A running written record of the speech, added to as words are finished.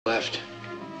Left.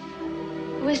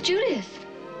 Where's Judith?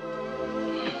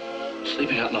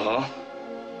 Sleeping out in the hall.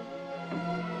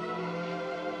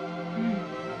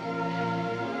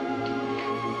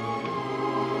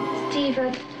 Steve,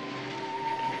 I'd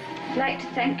like to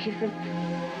thank you for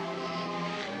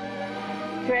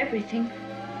everything.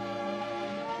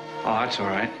 Oh, that's all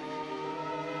right.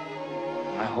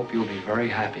 I hope you'll be very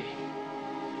happy.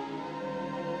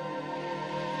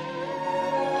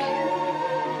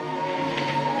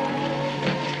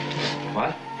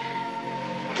 What?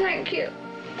 Thank you.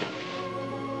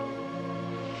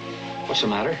 What's the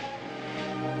matter?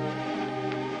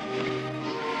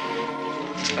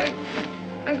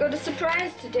 I got a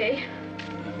surprise today.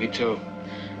 Me too.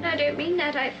 No, I don't mean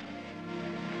that. I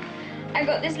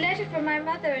got this letter from my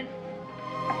mother, and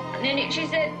in it she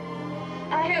said,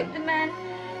 I hope the man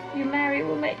you marry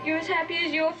will make you as happy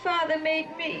as your father made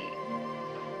me.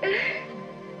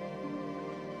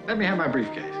 Let me have my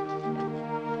briefcase.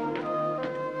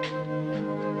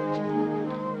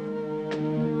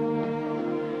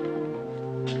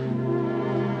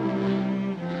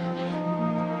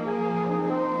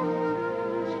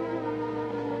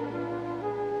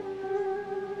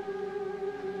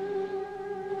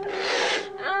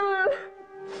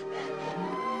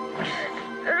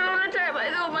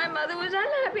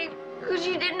 Because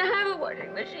she didn't have a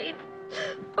washing machine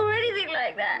or anything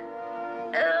like that.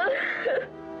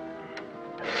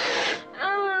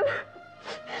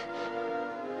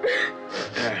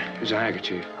 There, here's a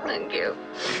handkerchief. Thank you.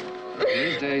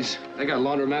 These days, they got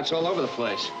laundromats all over the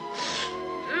place.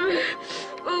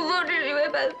 Well, fortunately,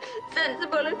 we're both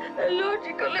sensible and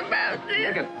logical about this.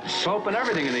 They got soap and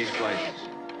everything in these places.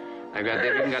 They've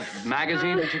even got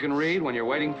magazines that you can read when you're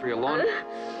waiting for your laundry.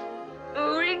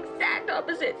 We're exact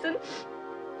opposites,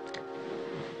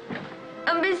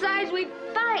 and besides, we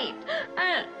fight.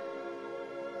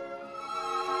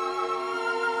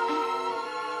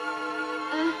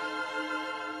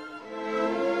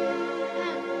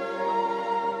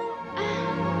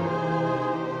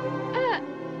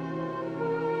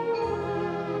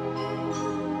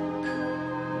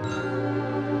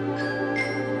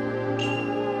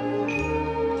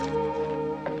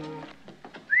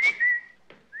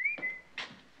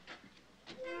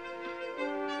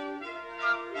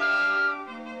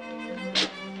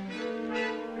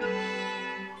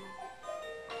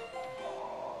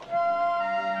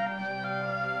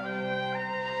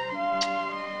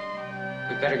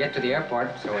 Better get to the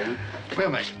airport, so we...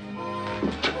 We'll make it.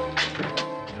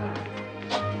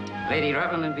 Lady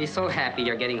Rutland will be so happy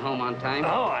you're getting home on time.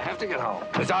 Oh, I have to get home.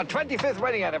 It's our 25th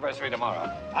wedding anniversary tomorrow.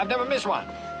 I've never missed one.